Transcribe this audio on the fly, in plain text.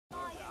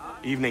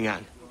Evening,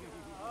 Anne.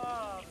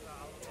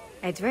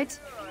 Edward?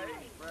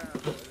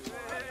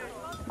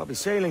 I'll be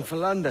sailing for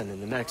London in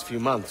the next few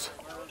months.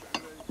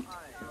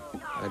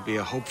 I'd be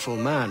a hopeful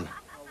man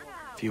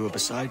if you were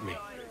beside me.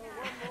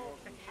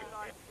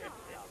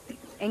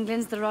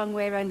 England's the wrong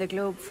way around the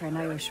globe for an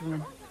Irish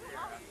woman.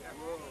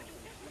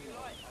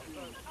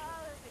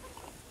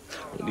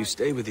 Will you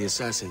stay with the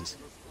assassins?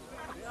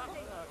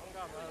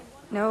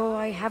 No,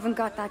 I haven't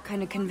got that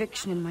kind of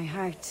conviction in my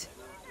heart.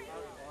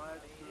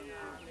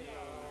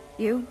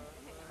 You?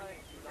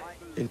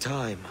 In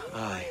time,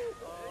 aye.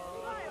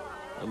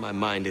 When my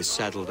mind is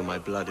settled and my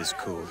blood is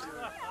cooled.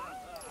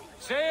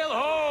 Sail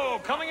ho!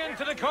 Coming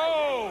into the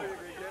cove!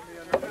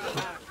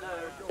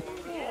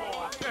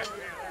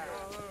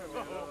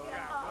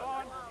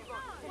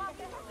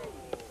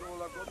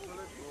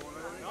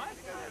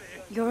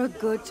 You're a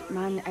good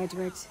man,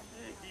 Edward.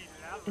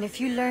 And if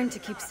you learn to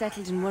keep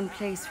settled in one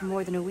place for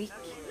more than a week,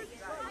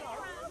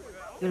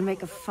 you'll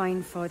make a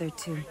fine father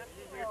too.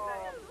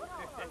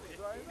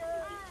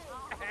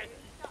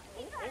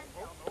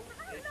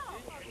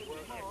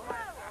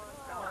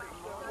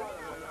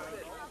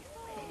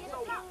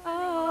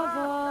 Of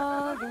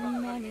all the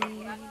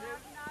money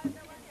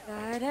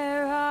that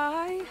e'er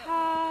I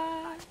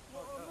had,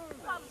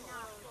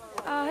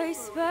 I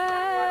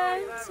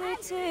spent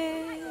it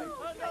in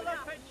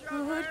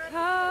good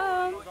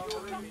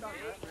company,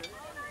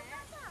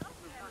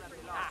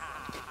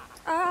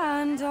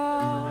 and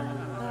all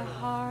the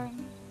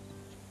harm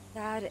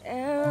that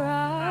e'er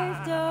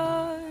I've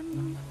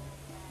done,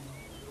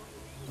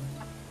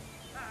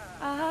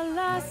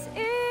 alas,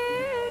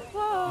 it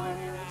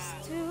was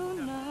to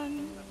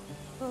none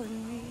but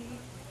me.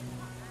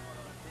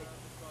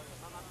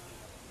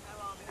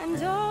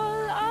 And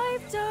all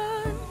I've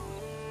done,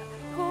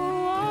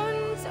 for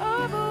want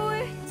of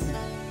wit,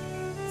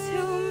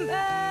 to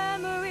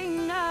memory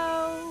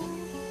now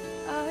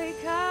I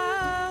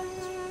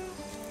can't.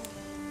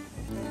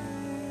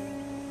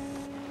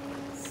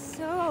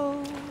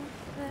 So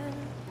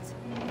felt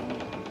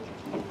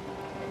the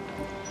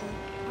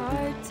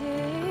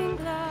parting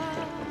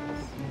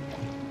glass.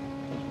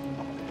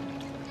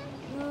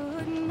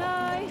 Good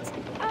night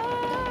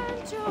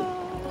and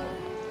joy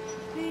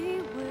be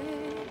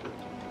with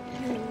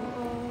you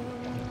all.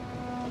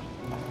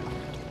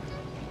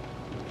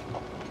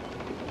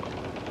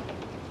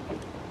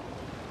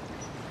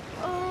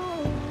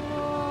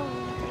 Oh,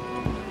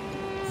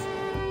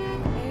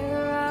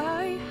 ere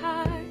I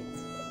had,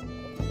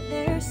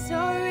 they're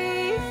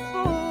sorry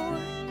for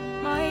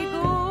my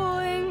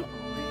going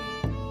away,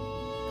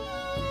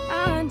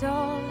 and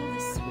all the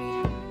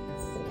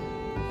sweethearts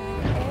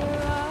that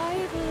ere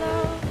I've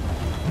loved,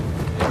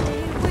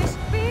 they wish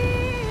me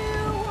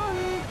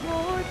one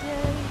more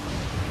day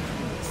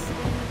to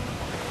stay.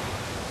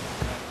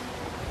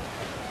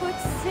 But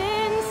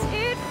since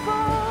it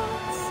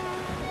falls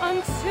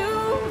unto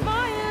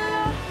my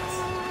lot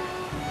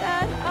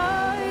that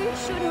I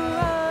should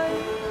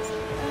write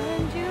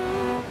and you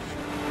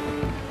should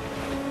read,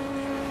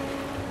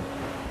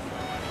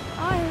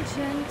 I'll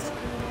gently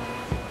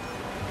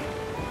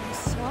and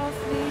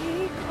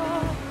softly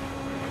call.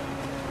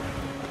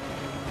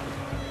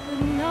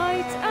 Good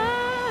night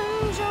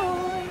and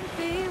joy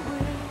be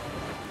with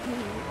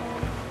you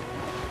all.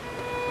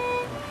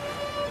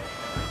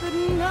 Good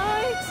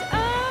night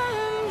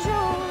and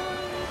joy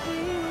be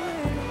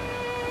with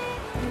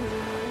you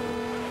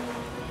all.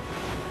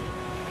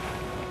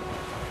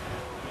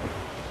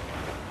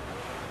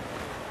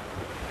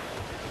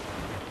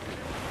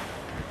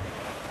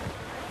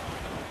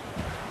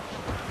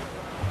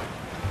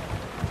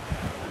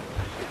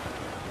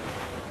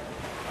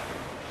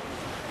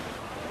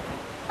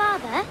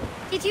 Father,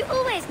 did you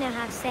always know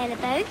how to sail a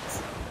boat?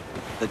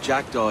 The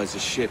Jackdaw is a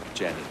ship,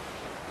 Jenny,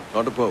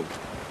 not a boat.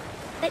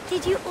 But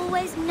did you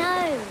always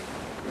know?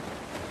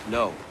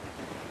 No.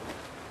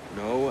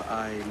 No,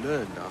 I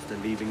learned after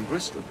leaving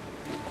Bristol.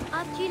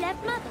 After you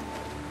left Mother?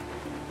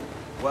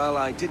 Well,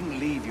 I didn't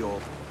leave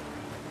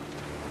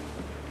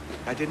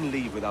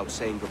without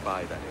saying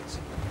goodbye, that is.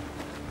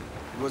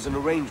 It was an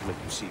arrangement,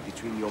 you see,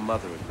 between your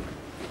mother and me.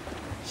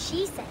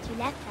 She said you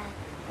left her.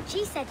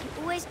 She said you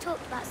always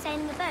talked about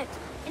sailing a boat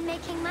and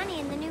making money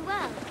in the New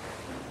World.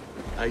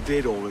 I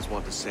did always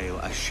want to sail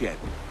a ship.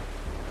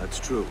 That's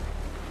true.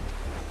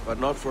 But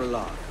not for a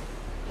lark.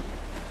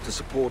 To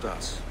support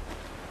us.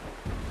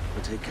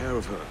 To take care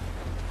of her.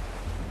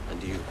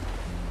 And you.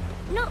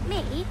 Not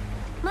me.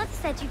 Mother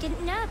said you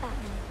didn't know about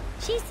me.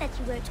 She said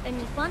you worked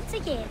only once a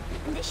year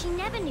and that she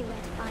never knew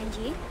where to find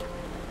you.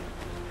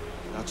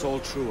 That's all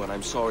true, and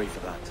I'm sorry for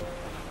that.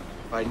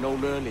 If I'd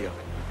known earlier,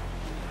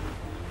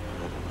 I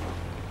don't know.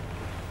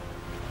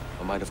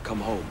 I might have come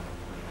home.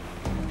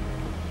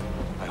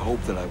 I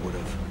hope that I would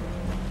have.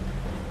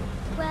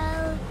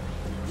 Well,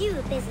 you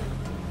were busy.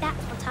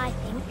 That's what I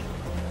think.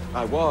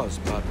 I was,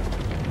 but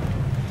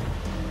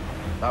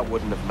that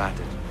wouldn't have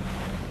mattered.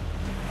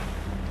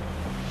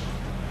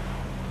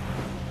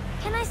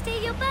 Can I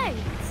steal your boat?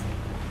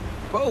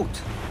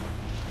 Boat?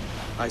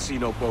 I see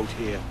no boat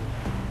here.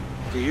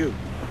 Do you?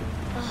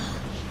 Oh,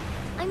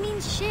 I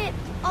mean ship,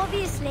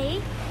 obviously.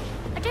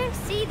 I don't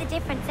see the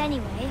difference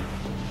anyway.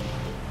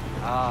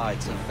 Ah,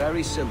 it's a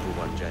very simple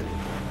one, Jenny.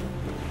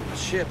 A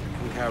ship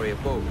can carry a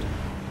boat,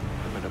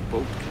 but a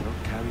boat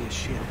cannot carry a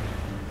ship.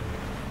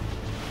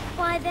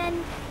 Why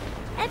then,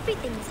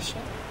 everything is a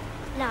ship.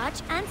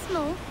 Large and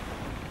small.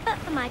 But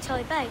for my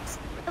toy boat,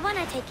 the one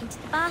I take into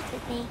the bath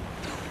with me.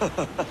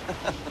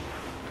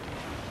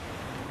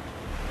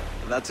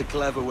 That's a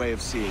clever way of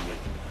seeing it.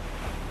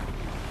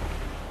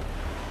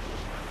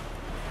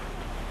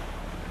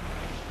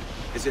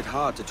 Is it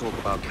hard to talk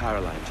about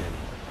Caroline, Jenny?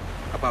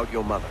 About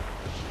your mother?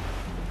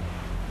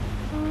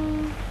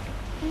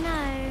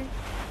 No.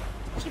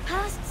 She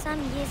passed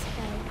some years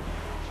ago.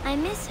 I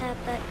miss her,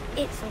 but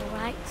it's all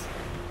right.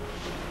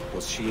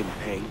 Was she in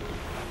pain?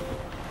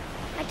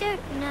 I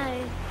don't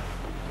know.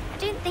 I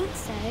don't think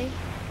so.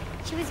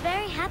 She was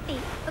very happy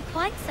for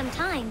quite some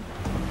time.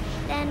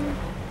 Then,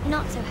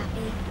 not so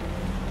happy.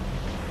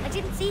 I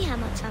didn't see her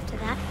much after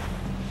that.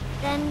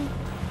 Then,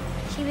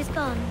 she was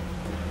gone.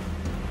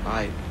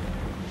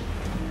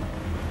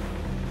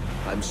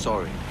 I'm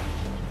sorry.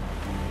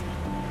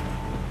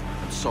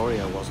 I'm sorry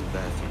I wasn't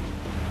there for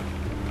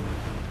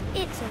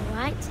you. It's all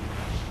right.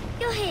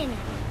 You're here now.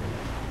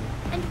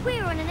 And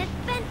we're on an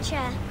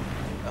adventure.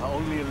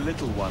 Only a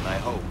little one, I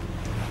hope.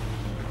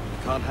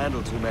 Can't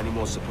handle too many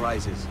more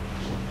surprises.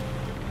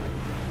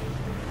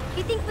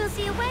 You think we'll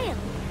see a whale?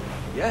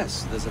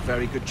 Yes, there's a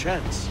very good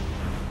chance.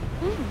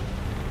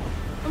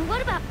 And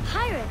what about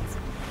pirates?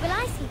 Will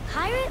I see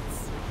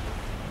pirates?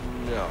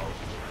 No.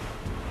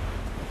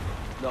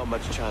 Not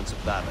much chance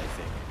of that, I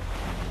think.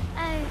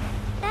 Oh,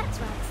 that's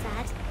rather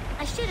sad.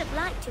 I should have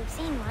liked to have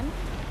seen one.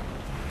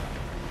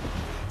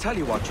 Tell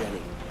you what,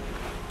 Jenny.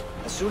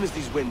 As soon as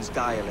these winds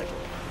die a little,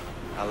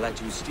 I'll let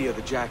you steer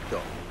the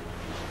Jackdaw.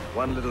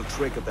 One little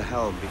trick of the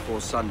helm before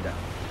sundown.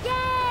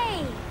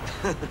 Yay!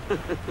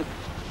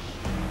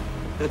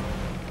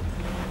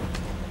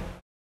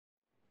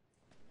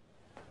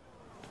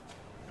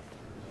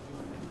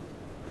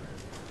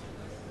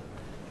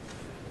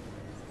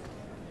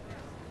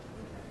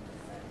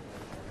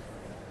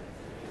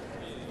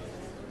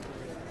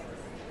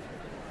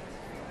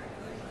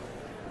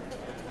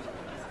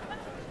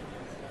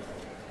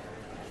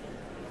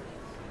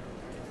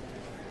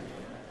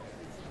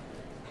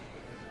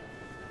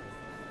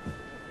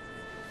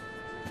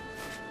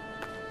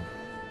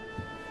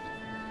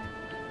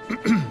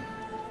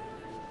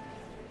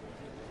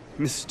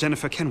 Miss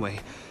Jennifer Kenway,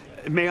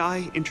 may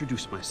I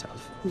introduce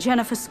myself?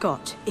 Jennifer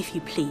Scott, if you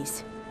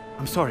please.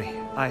 I'm sorry,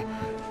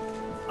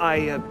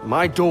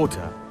 My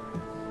daughter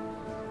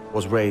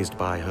was raised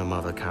by her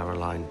mother,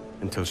 Caroline,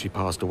 until she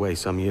passed away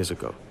some years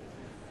ago.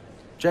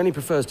 Jenny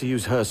prefers to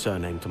use her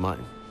surname to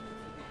mine.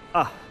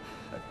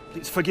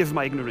 Please forgive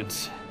my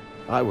ignorance.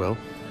 I will.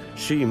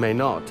 She may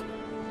not.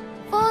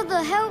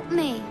 Father, help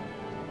me.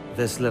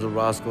 This little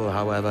rascal,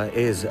 however,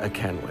 is a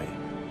Kenway.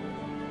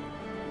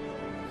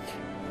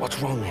 What's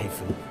wrong,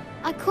 Hafen?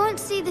 I can't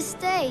see the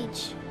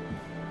stage.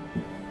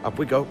 Up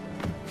we go.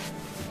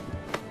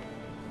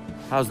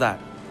 How's that?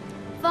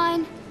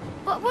 Fine.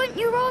 But won't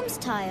your arms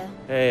tire?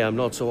 Hey, I'm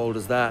not so old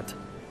as that.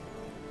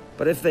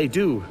 But if they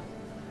do,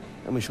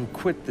 then we shall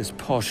quit this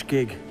posh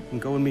gig and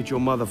go and meet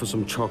your mother for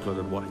some chocolate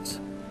at White's.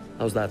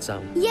 How's that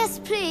sound? Yes,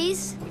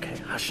 please. Okay,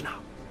 hush now.